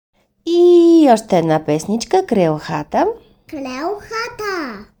И още една песничка, Край елхата. Край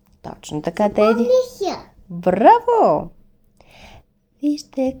елхата. Точно така, Теди. Помних я. Браво!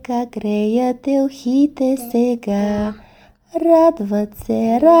 Вижте как греят елхите сега. Радват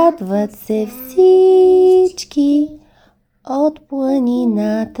се всички. От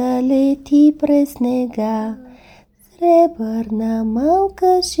планината лети през снега. Сребърна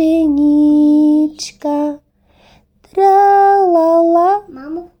малка женичка. Тра-ла-ла,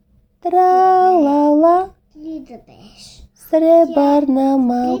 Мамо, тра-ла-ла. ли да беше? Сребърна Ли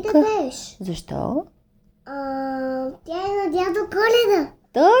малка. да беше? Защо? Тя е на дядо Коледа.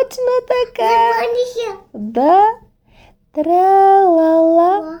 Точно така. Помних я. Да.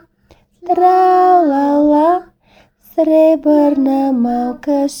 Тра-ла-ла, тра-ла-ла. Сребърна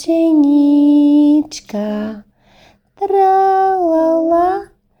малка женичка. Тра-ла-ла,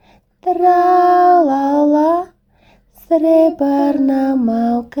 тра-ла-ла. Сребърна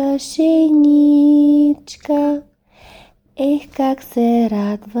малка женичка. Ех, как се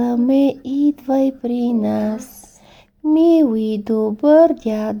радваме, идвай при нас. Мил и добър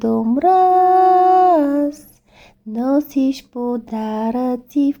дядо Мраз. Носиш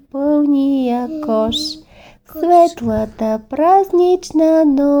подаръци в пълния кош. В светлата празнична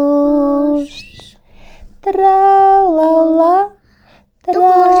нощ. Тра-ла-ла, Тук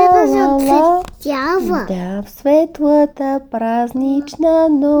може да се тра-ла-ла. отцветява. Да, в светлата празнична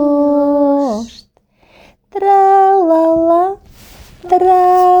нощ. Тра-ла-ла,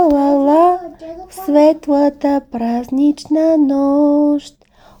 тра-ла-ла. В светлата празнична нощ.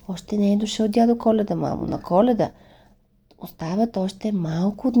 Още не е дошъл дядо Коледа, мамо. На Коледа остават още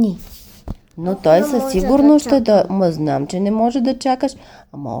малко дни. Но той със сигурност ще да... Ма знам, че не може да чакаш.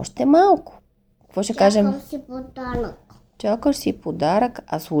 Ама още малко. Какво ще кажем? Чакам си подарък. Чакаш си подарък.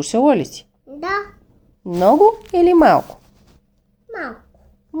 А слушала ли си? Да, Много или малко? малко.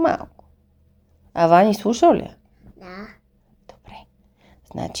 Малко. А Вани слушал ли я? Да. Добре.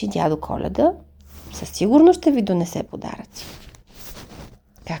 Значи дядо Коледа със сигурност ще ви донесе подаръци.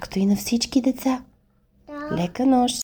 Както и на всички деца. Да. Лека нощ!